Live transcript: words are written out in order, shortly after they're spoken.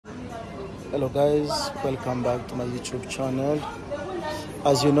Hello guys, welcome back to my YouTube channel.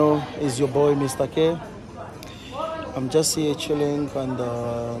 As you know, it's your boy Mr. K. I'm just here chilling and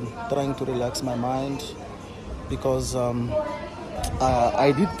trying to relax my mind because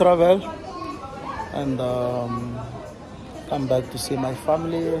I did travel and come back to see my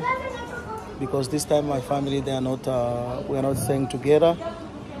family, because this time my family, they are not we are not staying together.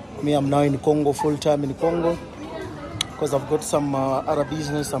 Me, I'm now in Congo, full time in Congo, because I've got some other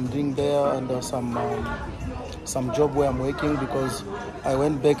business I'm doing there, and some job where I'm working, because I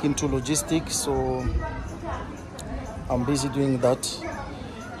went back into logistics, so I'm busy doing that.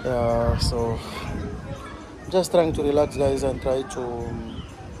 So just trying to relax, guys, and try to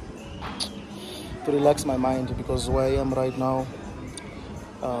relax my mind, because where I am right now,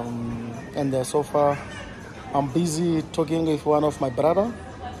 and so far I'm busy talking with one of my brother.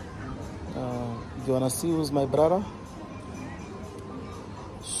 You wanna see who's my brother?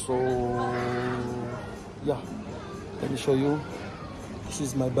 So yeah, let me show you. This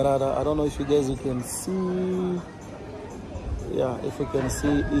is my brother. I don't know if you guys can see. Yeah, if you can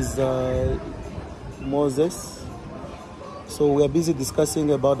see, is Moses. So we are busy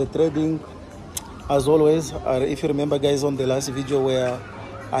discussing about the trading, as always. If you remember, guys, on the last video where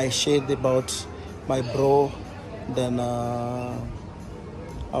I shared about my bro, then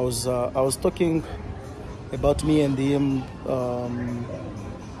I was talking about me and him,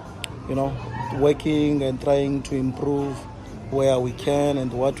 you know, working and trying to improve where we can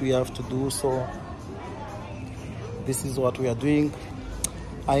and what we have to do. So this is what we are doing.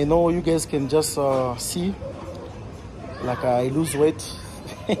 I know you guys can just see, like, I lose weight.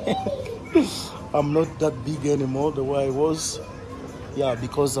 I'm not that big anymore the way I was. Yeah,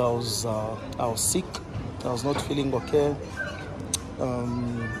 because I was sick. I was not feeling okay.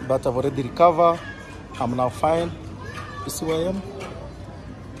 But I've already recovered. I'm now fine. You see where I am?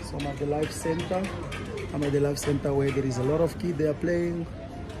 So I'm at the life center. I'm at the life center where there is a lot of kids. They are playing.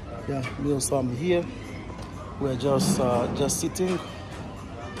 Yeah, me also, I'm here. We're just sitting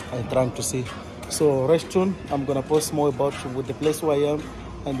and trying to see. So rest tuned. I'm gonna post more about with the place where I am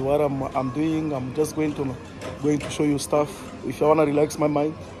and what I'm doing. I'm just going to show you stuff. If I wanna relax my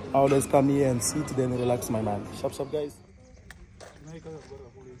mind, I always come here and sit, then relax my mind. Sharp, guys.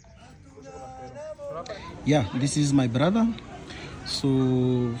 Yeah, this is my brother. So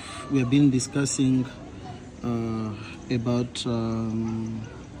we have been discussing about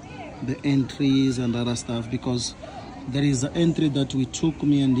the entries and other stuff, because there is an entry that we took,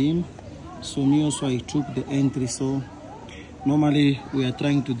 me and him. So me also, I took the entry. So normally we are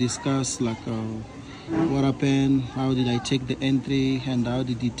trying to discuss, like, what happened, how did I take the entry, and how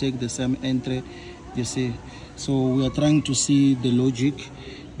did he take the same entry, you see. So we are trying to see the logic,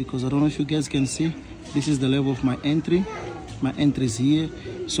 because I don't know if you guys can see, this is the level of my entry. My entry is here.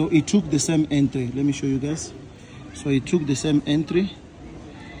 So he took the same entry. Let me show you guys. So he took the same entry.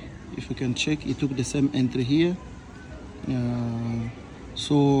 If you can check, he took the same entry here.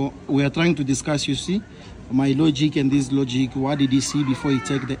 So we are trying to discuss, you see, my logic and this logic. What did he see before he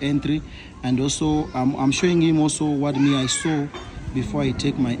take the entry? And also I'm showing him also what me I saw before I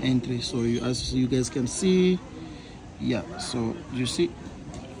take my entry. So as you guys can see, yeah, so you see,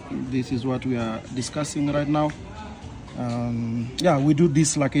 this is what we are discussing right now. Yeah, we do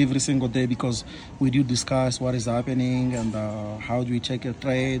this like every single day, because we do discuss what is happening and how do we check a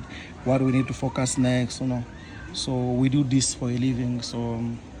trade, what do we need to focus next, you know. So we do this for a living. So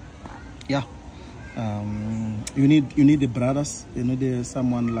yeah, you need the brothers, you need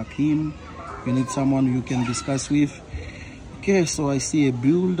someone like him, you need someone you can discuss with. Okay, so I see a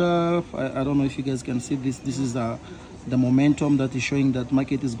build up. I don't know if you guys can see this. This is the momentum that is showing that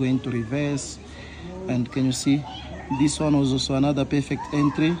market is going to reverse. And can you see, this one was also another perfect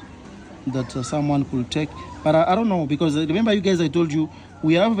entry that someone could take. But I don't know, because remember, you guys, I told you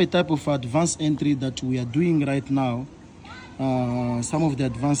we have a type of advanced entry that we are doing right now. Some of the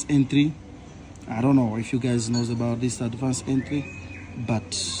advanced entry, I don't know if you guys knows about this advanced entry, but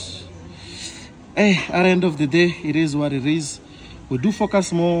hey, at the end of the day, it is what it is. We do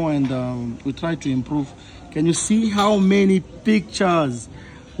focus more, and we try to improve. Can you see how many pictures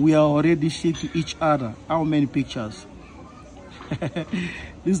we are already sharing to each other? How many pictures?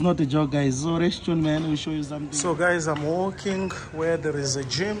 This is not a joke, guys. So rest tuned, man. We'll show you something. So guys, I'm walking where there is a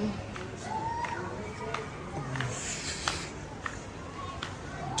gym.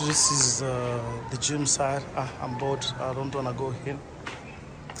 This is the gym side. I'm bored. I don't want to go in.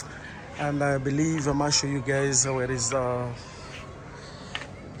 And I believe I must show you guys where is the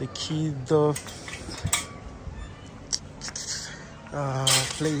kid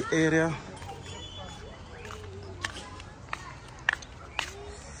play area.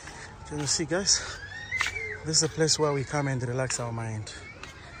 Can you see, guys? This is a place where we come and relax our mind.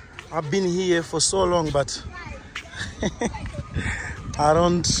 I've been here for so long, but I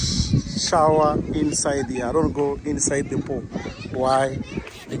don't shower inside here. I don't go inside the pool. Why?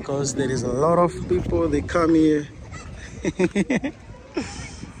 Because there is a lot of people, they come here.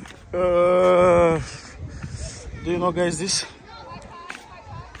 Do you know, guys, this?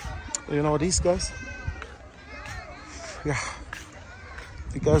 Do you know this, guys? Yeah.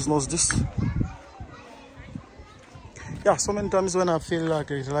 You guys know this? Yeah, so many times when I feel like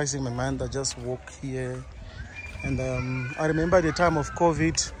relaxing my mind, I just walk here. And I remember the time of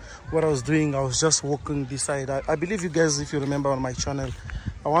COVID, what I was doing, I was just walking this side. I believe you guys, if you remember on my channel,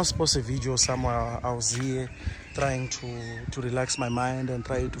 I once posted a video somewhere. I was here trying to relax my mind and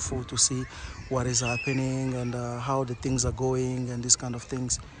try to see what is happening and how the things are going and these kind of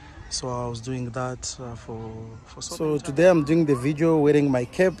things. So I was doing that for so today I'm doing the video wearing my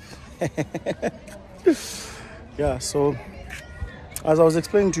cap. Yeah, so as I was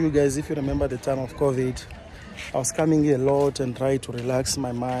explaining to you guys, if you remember the time of COVID, I was coming here a lot and try to relax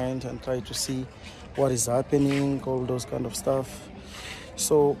my mind and try to see what is happening, all those kind of stuff.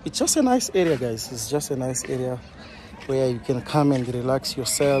 So it's just a nice area, guys. It's just a nice area where you can come and relax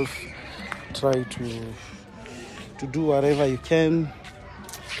yourself, try to do whatever you can.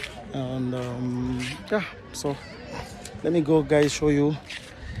 And yeah, so let me go, guys, show you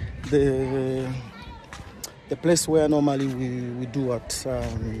the place where normally we do what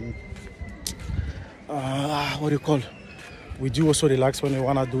do you call? We do also relax when we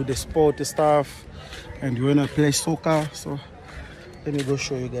want to do the sport stuff and you want to play soccer. So let me go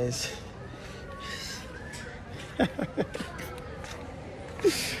show you guys. Yeah.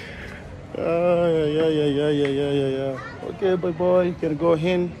 Okay, boy, you can go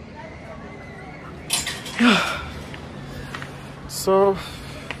in. So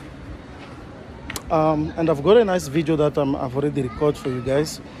and I've got a nice video that I've already recorded for you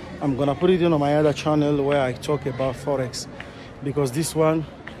guys. I'm gonna put it on my other channel where I talk about forex, because this one,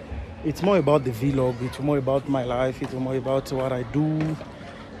 it's more about the vlog, it's more about my life, it's more about what I do,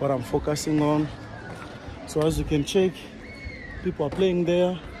 what I'm focusing on. So as you can check, people are playing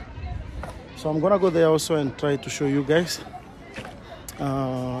there. So I'm gonna go there also and try to show you guys.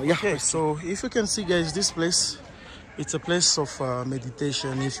 Yeah, okay, so if you can see, guys, this place, it's a place of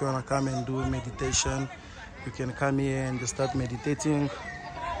meditation. If you wanna come and do meditation, you can come here and start meditating.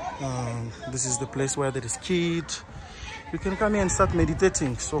 This is the place where there is kids. You can come here and start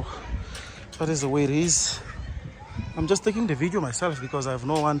meditating. So that is the way it is. I'm just taking the video myself because I have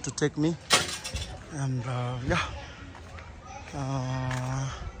no one to take me. And yeah,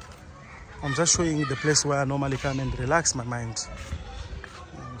 I'm just showing you the place where I normally come and relax my mind.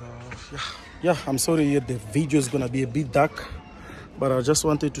 And yeah, I'm sorry the video is gonna be a bit dark, but I just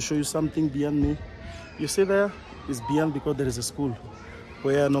wanted to show you something beyond me. You see there, it's beyond because there is a school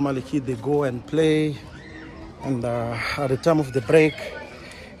where normally kids, they go and play, and at the time of the break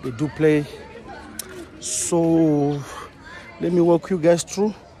they do play. So let me walk you guys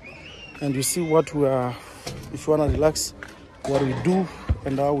through and you see what we are, if you want to relax, what we do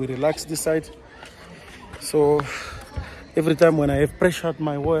and how we relax this side. So every time when I have pressure at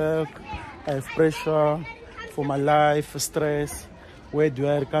my work, I have pressure for my life, stress, where do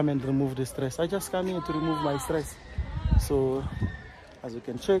I come and remove the stress? I just come here to remove my stress. So as you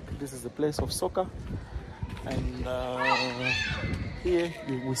can check, this is the place of soccer, and here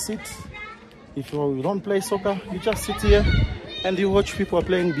we sit. If you don't play soccer, you just sit here and you watch people are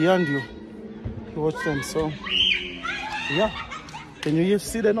playing behind you. You watch them. So yeah, can you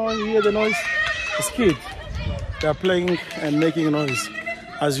see the noise? You hear the noise? It's kids. They are playing and making noise.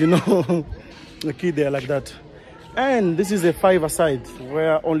 As you know, the kids, they are like that. And this is a 5-a-side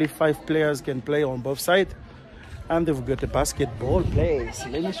where only 5 players can play on both sides. And they've got a basketball place.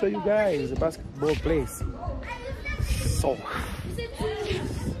 Let me show you guys the basketball place. So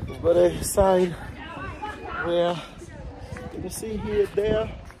we've got a side where you see here,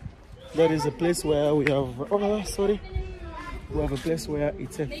 there is a place where we have, oh sorry, we have a place where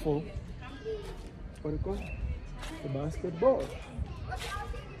it's a full, what do you call it? The basketball.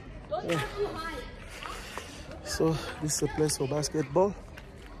 Yeah. So this is a place for basketball.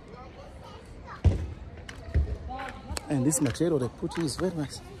 And this material they put in is very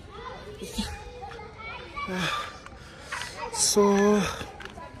nice. So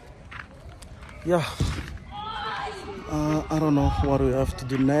yeah, I don't know what we have to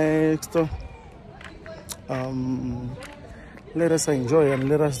do next. Let us enjoy and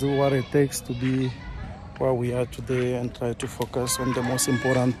let us do what it takes to be where we are today and try to focus on the most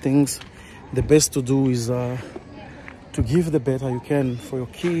important things. The best to do is to give the better you can for your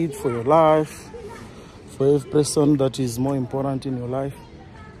kid, for your life, for every person that is more important in your life.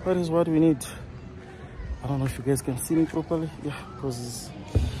 That is what we need. I don't know if you guys can see me properly. Yeah, because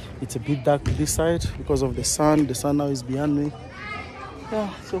it's a bit dark this side because of the sun. The sun now is behind me. Yeah,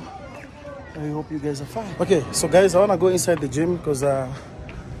 so I hope you guys are fine. Okay, so guys, I want to go inside the gym because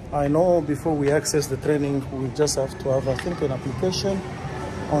I know before we access the training, we just have to have, I think, an application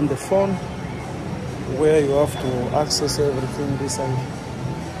on the phone where you have to access everything this side.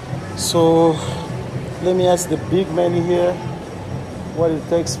 So let me ask the big man here what it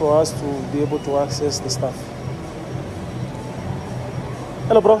takes for us to be able to access the stuff.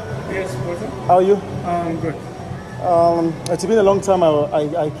 Hello, bro. Yes, brother. How are you? I'm good. It's been a long time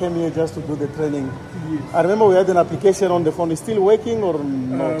I came here just to do the training. Yes. I remember we had an application on the phone. It's still working or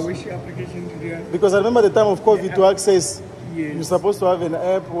not? Which application did you have? Because I remember the time of COVID to access, Yes. you're supposed to have an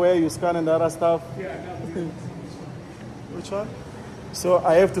app where you scan and other stuff. Yeah, Which one? So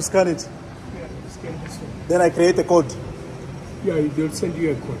I have to scan it. yeah, scan this one. Then I create a code. Yeah, they'll send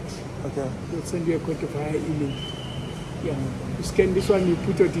you a code. Okay. They'll send you a code via email. Yeah, you scan this one, you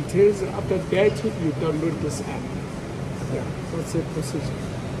put your details. After that, you download this app. Yeah, that's the procedure.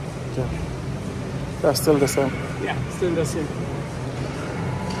 Okay. Yeah, still the same. Yeah, still the same.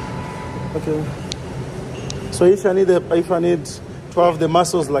 Okay. So if I need to have the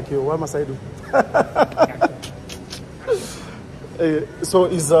muscles like you, what must I do? So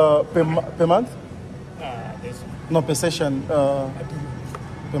is per month? This one. No, per session.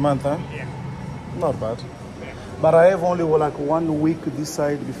 Per month, huh? Yeah. Not bad. Yeah. But I have only like 1 week this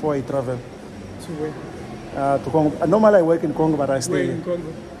side before I travel So where? to Congo. Normally I work in Congo, but I Where stay in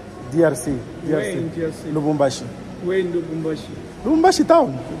Congo? DRC. Where in DRC? Lubumbashi. Where in Lubumbashi? Lubumbashi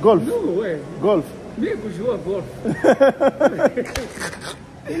town. Golf. No, where? Golf. Maybe you are golf.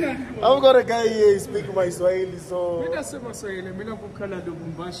 I've got a guy here speaking my Swahili, so.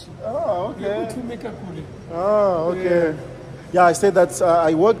 Oh, okay. Oh, okay. Yeah, I said that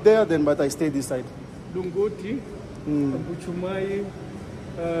I work there then, but I stay this side. Lungoti, Buchumai,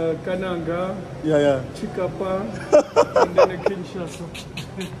 Kananga, Yeah. Chikapa, and then Kinshasa.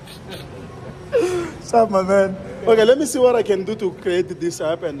 Stop, my man. Okay, let me see what I can do to create this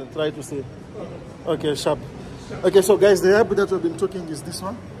app and try to see. Okay, sharp. Okay, so guys, the app that we've been talking is this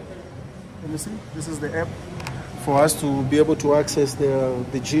one. Let me see. This is the app for us to be able to access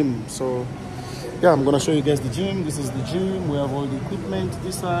the gym. So yeah, I'm gonna show you guys the gym. This is the gym. We have all the equipment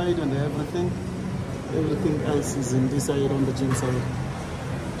this side and everything. Everything else is in this side on the gym side.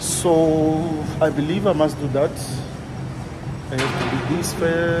 So I believe I must do that. I have to do this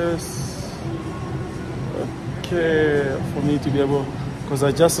first. Okay, for me to be able, because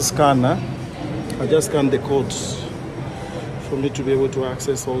I just scan, I just scan the codes for me to be able to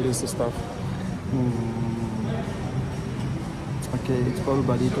access all this stuff. Okay, it's called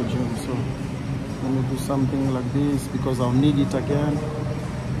Badito Gym. So let me do something like this because I'll need it again.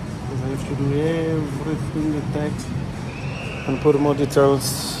 Because I have to do everything with that and put more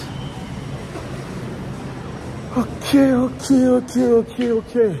details. Okay.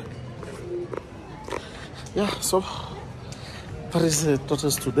 Yeah, so that is the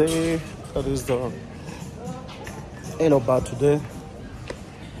totals today. That is the end of bar today.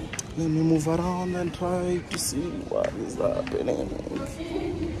 Let me move around and try to see what is happening.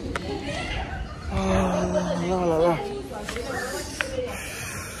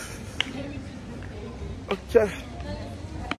 Okay.